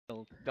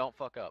Don't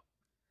fuck up.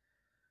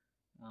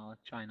 I'll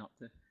try not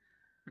to.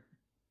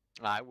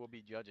 I will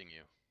be judging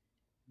you.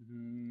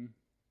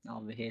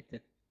 I'll be here to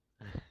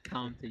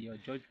counter your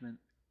judgment.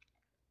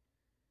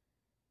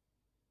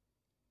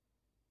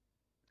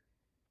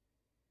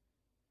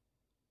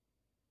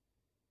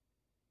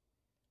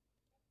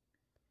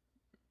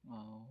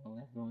 Oh, well,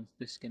 everyone's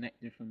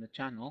disconnected from the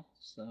channel,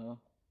 so...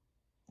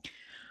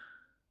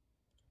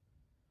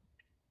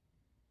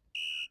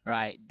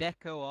 Right,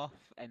 Deco off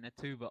and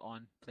Atouba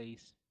on,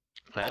 please.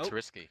 That's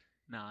risky.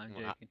 No, I'm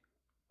joking.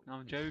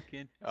 I'm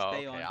joking. Oh,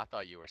 Stay okay. on. I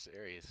thought you were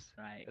serious.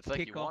 Right. It's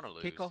like you want to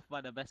lose. Kick off by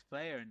the best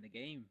player in the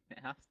game. It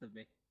has to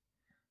be.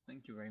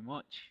 Thank you very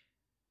much.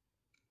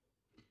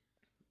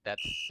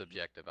 That's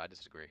subjective. I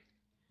disagree.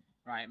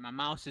 Right, my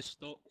mouse is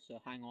stuck, so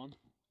hang on.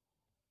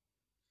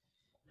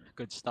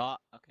 Good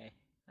start. Okay,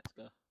 let's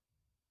go.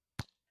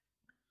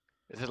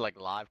 This is like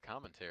live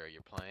commentary.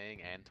 You're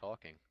playing and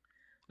talking.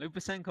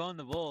 Lupasenko on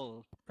the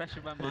ball.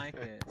 Pressure by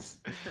Mikus.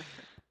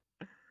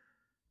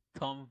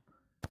 Tom.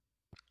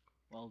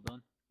 Well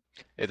done.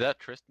 Is that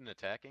Tristan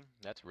attacking?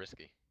 That's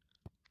risky.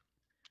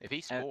 If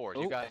he scores,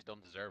 you guys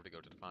don't deserve to go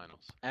to the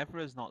finals.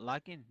 Evra's not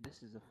lagging.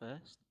 This is the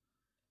first.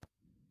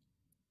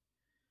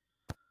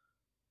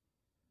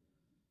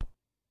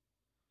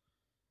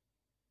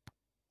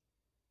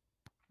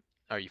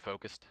 Are you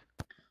focused?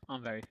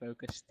 I'm very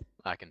focused.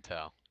 I can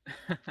tell.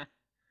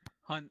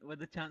 Hunt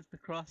with a chance to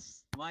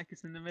cross.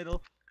 Mikus in the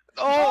middle.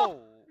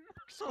 Oh!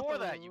 Score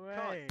that, you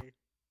cunt!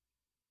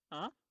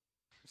 Huh?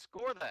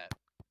 Score that!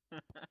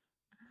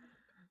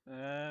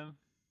 I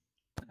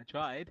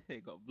tried.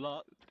 It got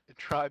blocked.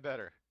 Try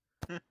better.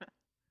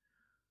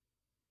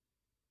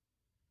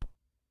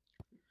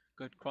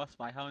 Good cross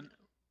by Hunt.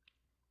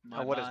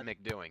 Now what is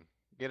Mick doing?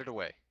 Get it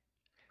away.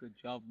 Good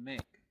job, Mick.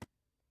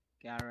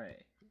 Gary.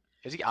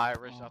 Is he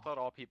Irish? I thought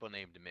all people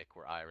named Mick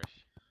were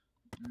Irish.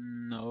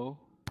 No.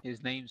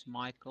 His name's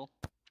Michael.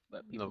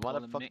 But people Why call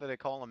the him fuck Mick. do they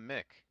call him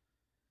Mick?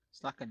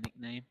 It's like a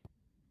nickname.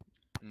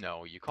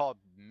 No, you call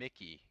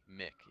Mickey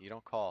Mick. You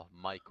don't call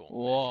Michael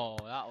Whoa,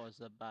 that was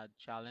a bad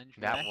challenge.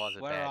 That ref. was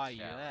a Where bad are challenge.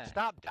 you there?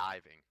 Stop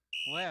diving.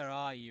 Where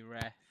are you,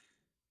 ref?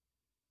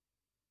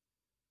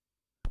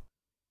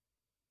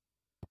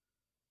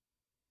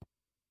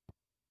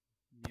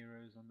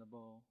 Nero's on the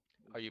ball.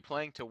 Are you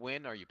playing to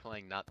win or are you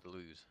playing not to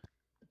lose?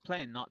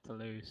 Playing not to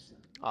lose.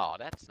 Oh,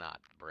 that's not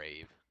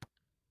brave.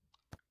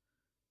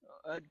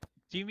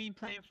 Do you mean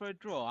playing for a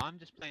draw? I'm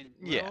just playing.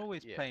 Yeah, We're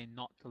always playing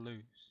not to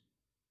lose.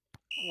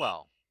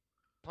 Well,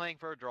 playing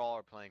for a draw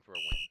or playing for a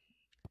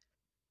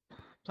win?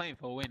 Playing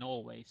for a win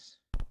always.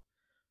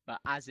 But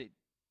as it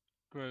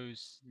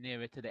grows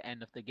nearer to the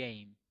end of the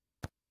game,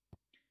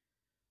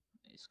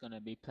 it's going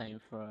to be playing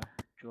for a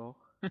draw.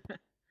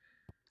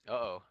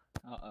 Uh-oh.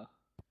 Uh-oh.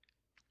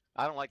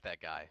 I don't like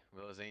that guy,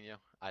 Vilezinho.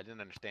 I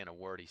didn't understand a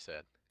word he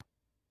said.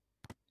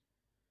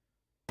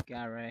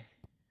 Gary.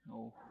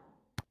 Oh.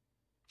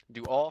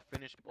 Do all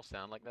Finnish people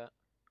sound like that?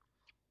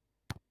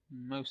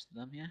 Most of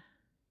them, yeah.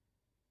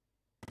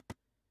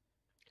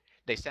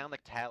 They sound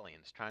like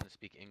Italians trying to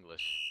speak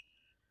English,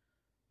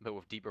 but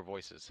with deeper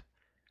voices.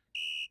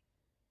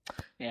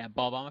 Yeah,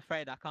 Bob, I'm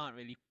afraid I can't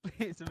really.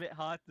 It's a bit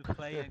hard to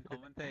play and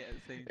commentate at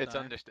the same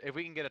time. If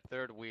we can get a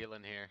third wheel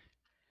in here,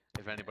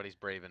 if anybody's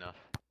brave enough.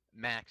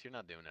 Max, you're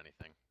not doing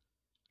anything.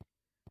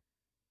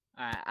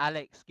 Alright,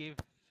 Alex, give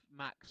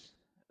Max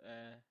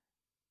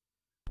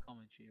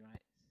commentary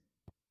rights.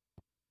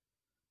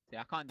 See,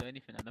 I can't do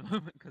anything at the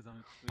moment because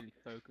I'm really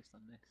focused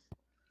on this.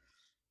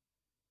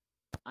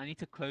 I need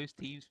to close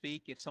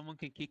TeamSpeak. If someone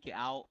can kick it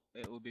out,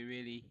 it will be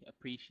really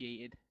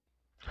appreciated.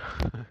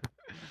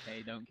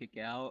 Okay, don't kick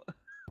it out.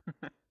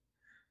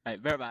 Right,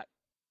 very back.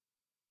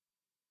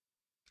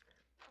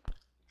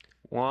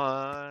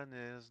 One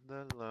is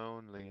the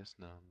loneliest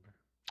number.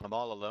 I'm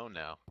all alone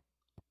now.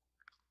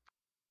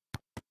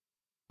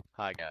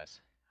 Hi,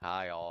 guys.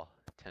 Hi, all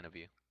 10 of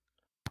you.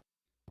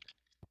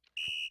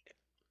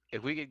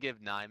 If we could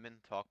give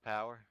Nyman talk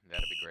power,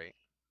 that'd be great.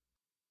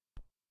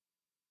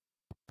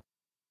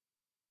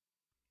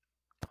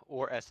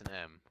 Or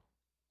S&M.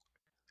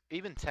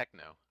 Even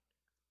Techno.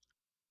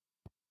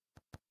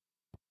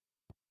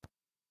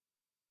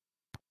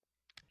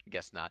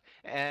 Guess not.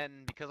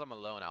 And because I'm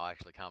alone, I'll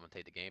actually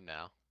commentate the game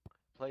now.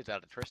 Plays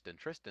out to Tristan.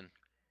 Tristan,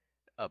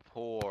 a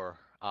poor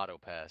auto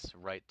pass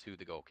right to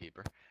the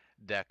goalkeeper.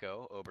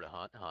 Deco over to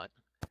Hunt. Hunt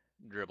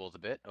dribbles a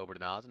bit over to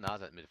Nozza.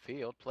 Nozza at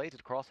midfield. Plays it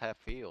across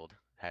midfield,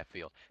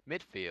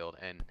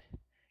 and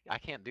I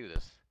can't do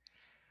this.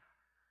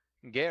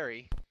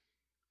 Gary,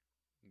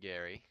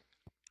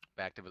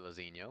 back to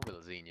Vilezinho.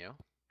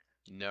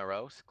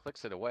 Neuros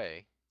clicks it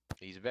away.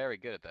 He's very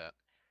good at that.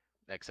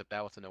 Except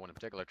that was to no one in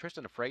particular.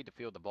 Tristan afraid to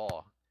field the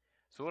ball.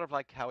 Sort of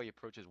like how he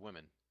approaches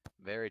women.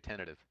 Very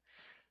tentative.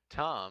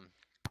 Tom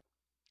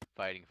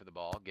fighting for the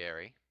ball.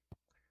 Gary.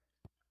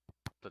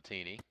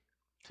 Platini.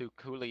 To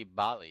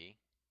Coulibaly.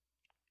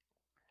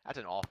 That's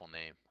an awful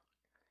name.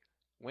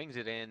 Wings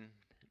it in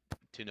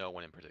to no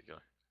one in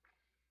particular.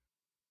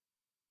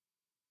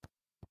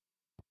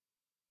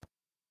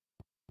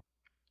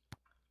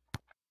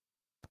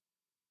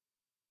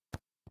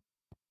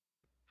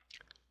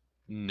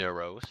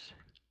 Neuros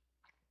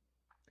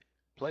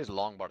plays a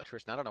long ball to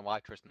Tristan. I don't know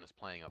why Tristan is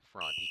playing up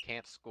front. He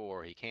can't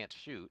score. He can't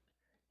shoot.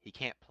 He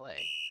can't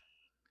play.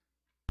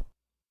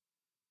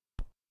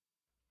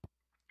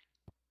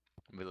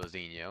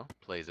 Vilezinho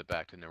plays it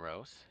back to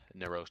Neuros.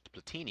 Neuros to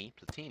Platini.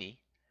 Platini.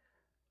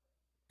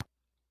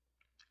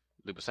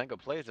 Lubasenko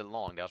plays it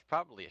long. That was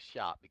probably a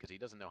shot because he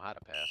doesn't know how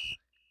to pass.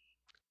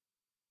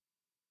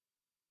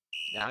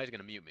 Now he's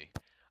going to mute me.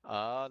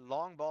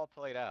 Long ball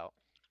played out.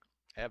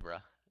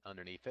 Evra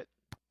underneath it.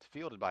 It's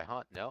fielded by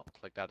Hunt. No,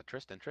 clicked out to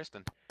Tristan.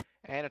 Tristan.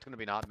 And it's going to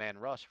be an odd man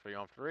rush.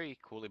 3-on-3.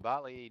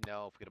 Coulibaly.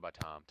 No, forget about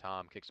Tom.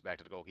 Tom kicks it back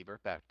to the goalkeeper.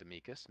 Back to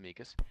Mikus.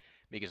 Mikus.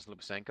 Mikus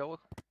Lubasenko.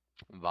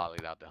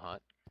 Volleyed out to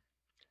Hunt.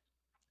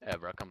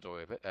 Evra comes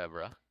away with it.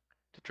 Evra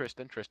to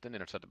Tristan. Tristan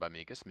intercepted by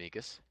Mikus.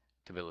 Mikus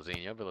to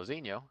Vilezinho.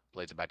 Vilezinho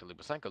plays it back to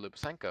Lubasenko.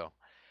 Lubasenko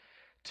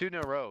to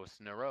Neuros.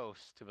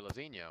 Neuros to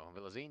Vilezinho.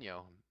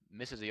 Vilezinho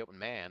misses the open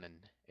man and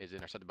is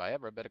intercepted by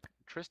Evra, but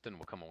Tristan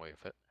will come away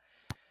with it.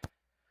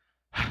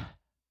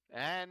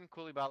 And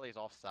Coulibaly is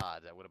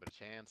offside. That would have been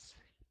a chance.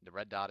 The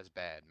red dot is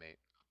bad, mate.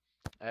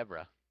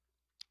 Evra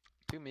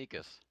to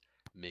Mikus.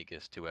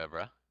 Mikus to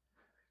Evra.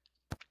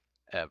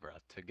 Evra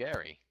to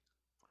Gary.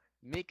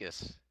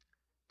 Mikus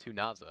to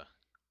Nozza.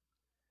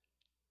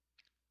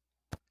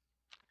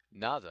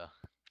 Nozza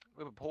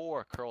with a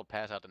poor curled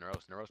pass out to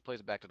Neuros. Neuros plays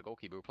it back to the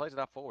goalkeeper, who plays it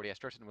out forward. He has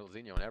Tristan,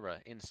 Vilezinho, and Evra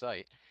in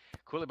sight.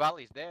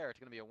 Coulibaly's there. It's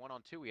going to be a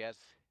 1-on-2. He has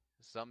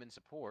some in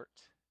support.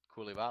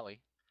 Coulibaly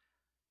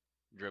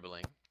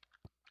dribbling.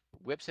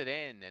 Whips it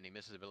in, and he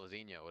misses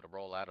Vilezinho. It'll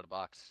roll out of the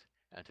box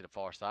and to the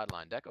far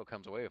sideline. Deco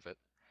comes away with it.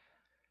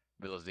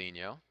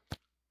 Vilezinho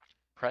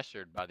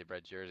pressured by the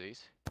red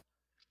jerseys.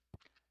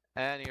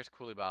 And here's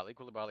Coulibaly.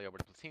 Coulibaly over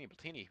to Platini.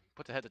 Platini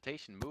puts a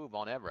hesitation move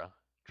on Evra.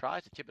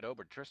 Tries to chip it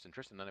over to Tristan.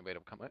 Tristan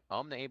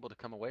unable to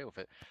come away with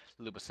it.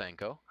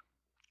 Lubasenko.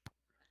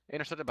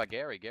 Intercepted by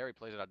Gary. Gary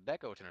plays it out.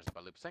 Deco. It's intercepted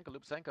by Lubasenko.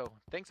 Lubasenko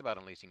thinks about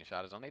unleashing a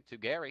shot. Is unable to.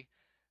 Gary.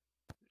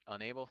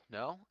 Unable.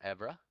 No.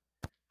 Evra.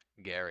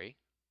 Gary.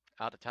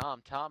 Out to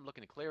Tom. Tom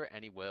looking to clear it,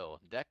 and he will.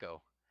 Deco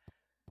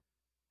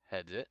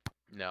heads it.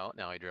 No.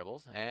 Now he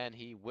dribbles. And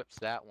he whips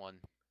that one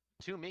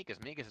to Mikus.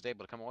 Mikus is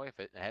able to come away with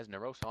it. It has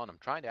Neuros on him.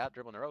 Trying to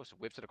out-dribble Neuros.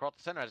 Whips it across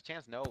the center. Has a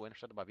chance. No.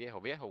 Intercepted by Viejo.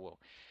 Viejo will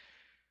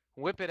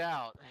whip it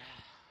out.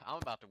 I'm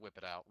about to whip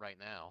it out right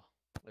now.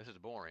 This is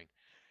boring.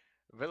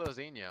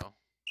 Vilezinho.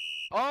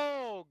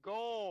 Oh,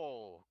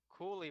 goal!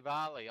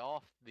 Coulibaly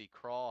off the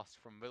cross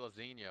from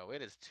Vilezinho.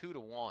 It is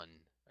 2-1.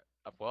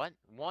 What?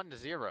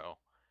 1-0.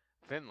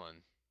 Finland.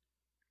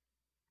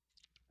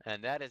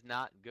 And that is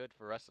not good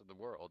for the rest of the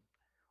world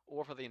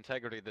or for the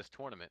integrity of this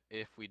tournament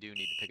if we do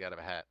need to pick out of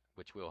a hat,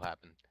 which will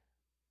happen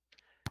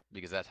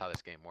because that's how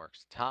this game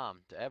works. Tom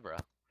to Evra.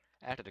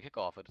 After the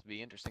kickoff, it'll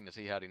be interesting to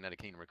see how the United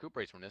Kingdom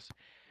recuperates from this.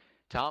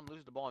 Tom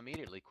loses the ball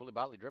immediately.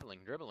 Coulibaly dribbling,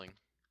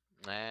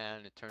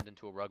 and it turned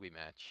into a rugby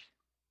match.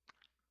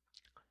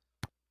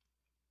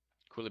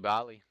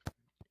 Coulibaly,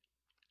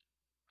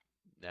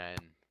 and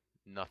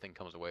nothing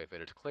comes away with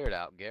it. It's cleared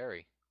out.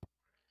 Gary.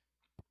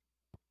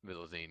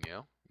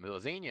 Vilezinho.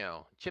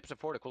 Vilezinho chips it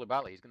forward to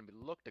Coulibaly. He's going to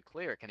look to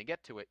clear it. Can he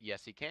get to it?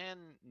 Yes, he can.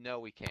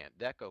 No, he can't.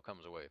 Deco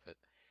comes away with it.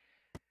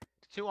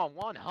 It's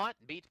 2-on-1. Hunt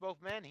beats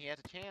both men. He has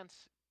a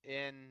chance.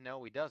 And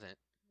no, he doesn't,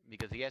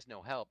 because he has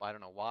no help. I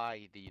don't know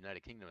why the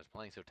United Kingdom is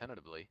playing so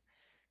tentatively,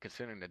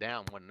 considering they're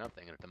down 1-0,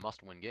 and it's a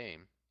must-win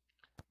game.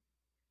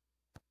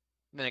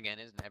 Then again,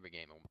 isn't every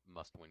game a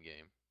must-win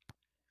game?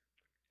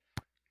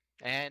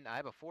 And I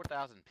have a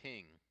 4,000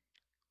 ping.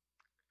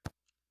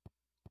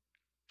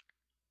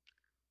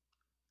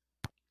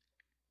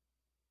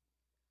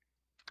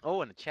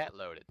 Oh, and the chat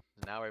loaded.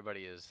 Now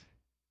everybody is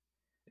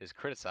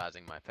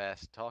criticizing my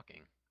fast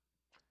talking.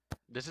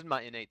 This is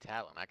my innate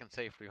talent. I can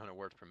say 300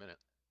 words per minute.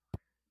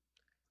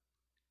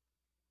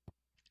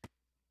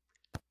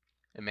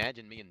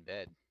 Imagine me in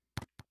bed.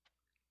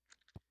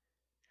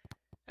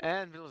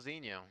 And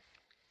Vilezinho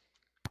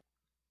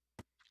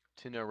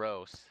to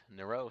Neuros.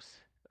 Neuros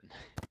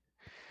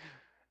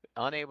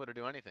unable to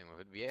do anything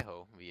with it.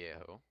 Viejo.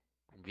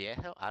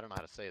 I don't know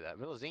how to say that.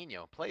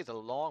 Vilezinho plays a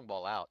long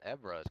ball out.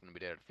 Evra is going to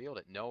be there to field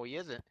it. No, he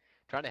isn't.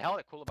 Trying to held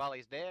it.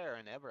 Coulibaly's there,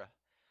 and Evra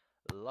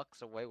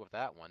lucks away with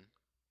that one.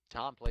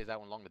 Tom plays that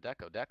one along to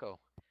Deco. Deco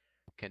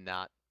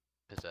cannot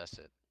possess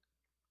it.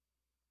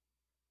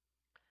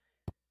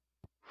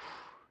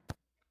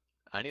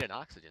 I need an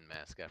oxygen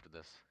mask after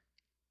this.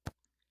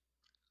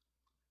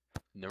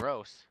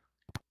 Neuros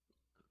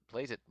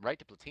plays it right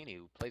to Platini,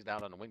 who plays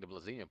down on the wing to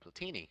Vilezinho.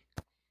 Platini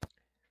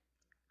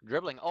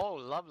dribbling. Oh,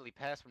 lovely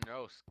pass from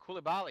Neuros.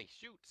 Coulibaly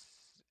shoots,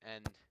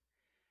 and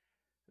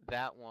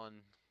that one,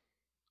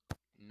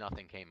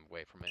 nothing came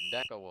away from it.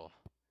 And Deco will.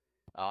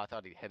 Oh, I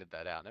thought he headed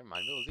that out. Never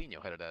mind.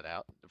 Vilezinho headed that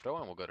out. The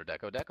throw-in will go to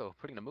Deco. Deco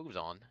putting the moves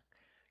on.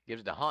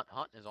 Gives it to Hunt.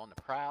 Hunt is on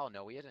the prowl.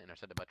 No, he isn't.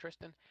 Intercepted by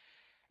Tristan.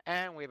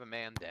 And we have a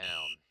man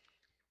down.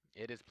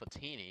 It is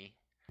Platini.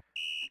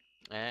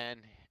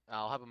 And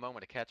I'll have a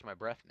moment to catch my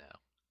breath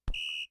now.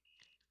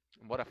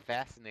 What a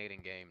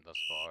fascinating game thus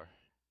far.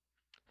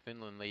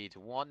 Finland leads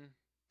 1-0.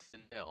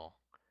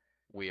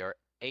 We are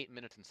 8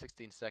 minutes and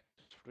 16 seconds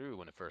through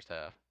in the first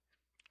half.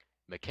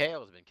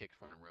 Mikhail has been kicked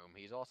from the room.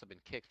 He's also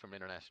been kicked from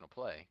international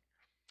play.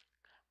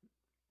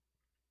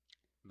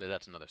 But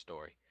that's another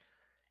story.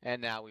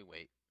 And now we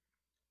wait.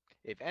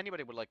 If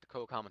anybody would like to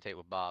co-commentate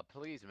with Bob,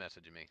 please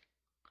message me.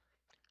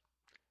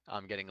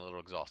 I'm getting a little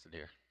exhausted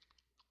here.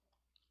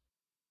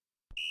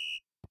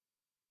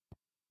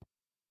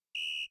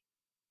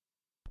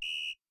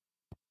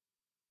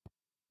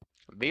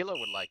 Vila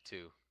would like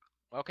to.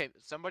 Okay,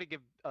 somebody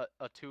give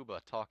Atouba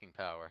talking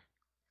power.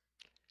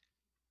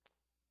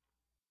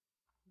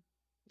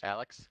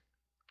 Alex,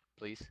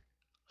 please.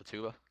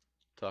 Atouba,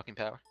 talking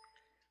power.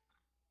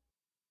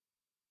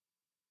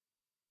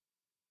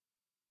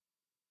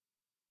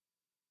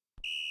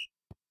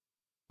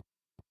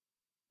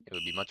 It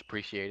would be much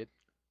appreciated.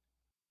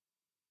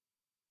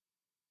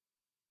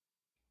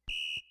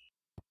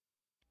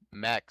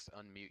 Max,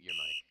 unmute your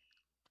mic.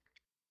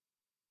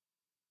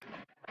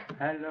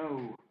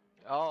 Hello.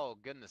 Oh,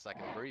 goodness, I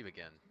can breathe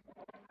again.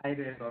 How you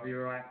doing, Bob? You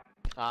alright?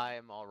 I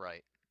am all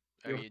right.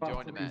 Are you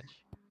enjoying the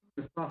match?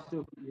 Your past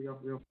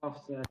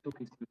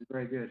talking skills is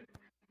very good.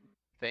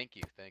 Thank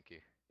you, thank you.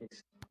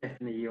 It's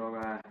definitely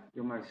your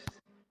most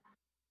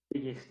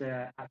biggest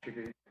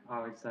attribute,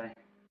 I would say.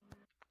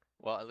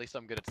 Well, at least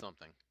I'm good at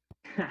something.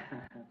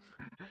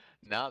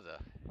 Nozza.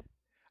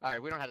 All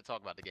right, we don't have to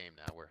talk about the game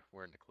now.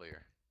 We're in the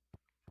clear.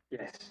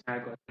 Yes,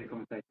 I've got a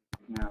conversation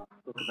now.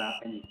 Talk about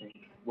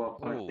anything. Well,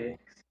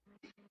 politics.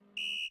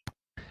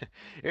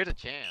 Here's a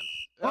chance.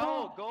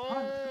 Oh,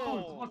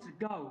 goal! What a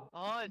goal!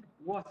 Hunt.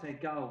 What a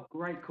goal!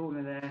 Great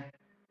corner there.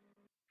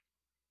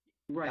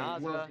 Great,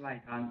 Nozza, well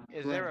played, Hunt.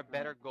 Is there a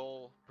better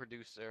goal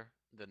producer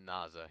than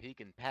Nozza? He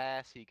can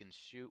pass, he can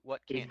shoot.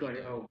 What can't he do? He's got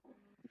it all.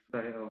 He's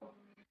got it all.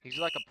 He's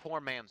like a poor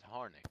man's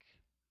Harnick.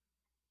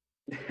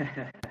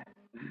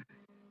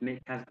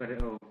 Mick has got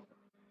it all.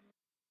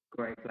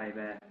 Great play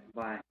there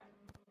by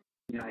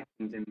United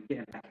Kingdom,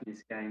 getting back in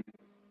this game.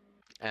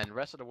 And the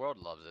rest of the world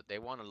loves it. They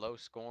want a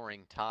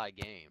low-scoring tie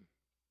game.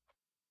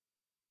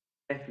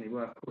 Definitely.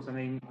 Well, of course, I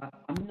mean,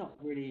 I'm not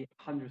really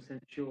 100%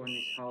 sure on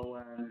this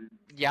whole...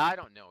 Yeah, I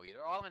don't know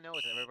either. All I know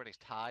is that everybody's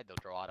tied. They'll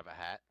draw out of a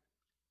hat.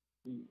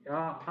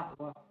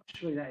 Well,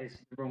 surely that is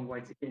the wrong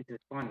way to get into the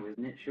final,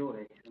 isn't it?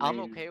 Surely. I'm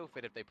okay with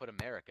it if they put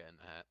America in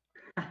the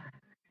hat.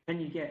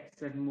 Can you get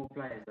 7 more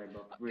players, though,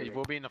 Bob? Really?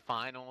 We'll be in the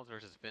finals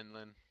versus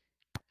Finland.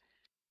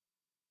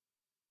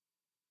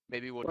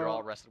 Maybe we'll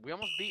draw rest. We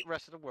almost beat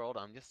rest of the world.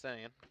 I'm just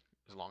saying. It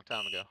was a long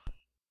time ago.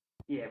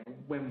 Yeah,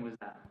 when was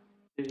that?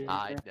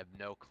 I have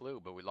no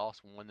clue, but we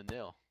lost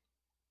 1-0.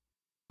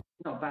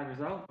 Not a bad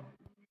result.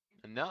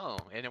 No,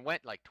 and it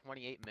went like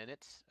 28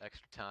 minutes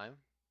extra time.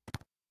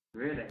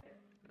 Really?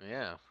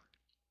 Yeah.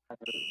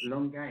 That's a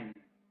long game.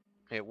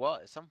 It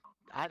was some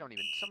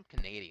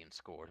Canadian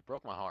scored. It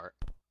broke my heart.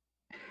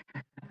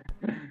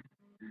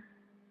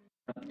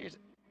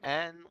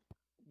 And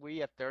we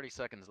have 30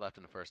 seconds left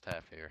in the first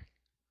half here.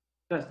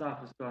 First half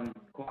has gone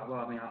quite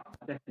well. I mean, I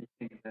definitely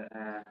think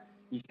that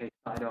UK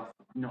started off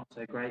not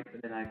so great,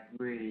 but then they're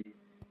really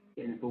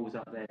getting the balls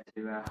up there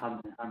to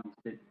Hunt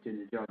doing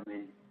the job. I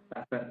mean,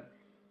 but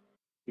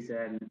his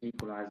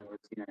equaliser was,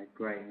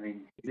 great. I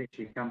mean, he's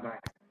literally come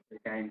back to the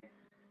game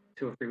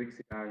 2 or 3 weeks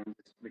ago and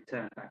just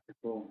returned back to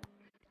form.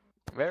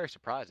 Very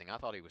surprising. I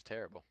thought he was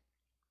terrible.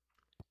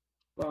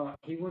 Well,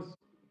 he was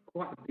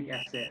quite a big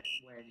asset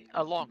when...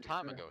 A long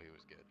time ago, he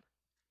was good.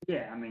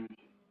 Yeah, I mean,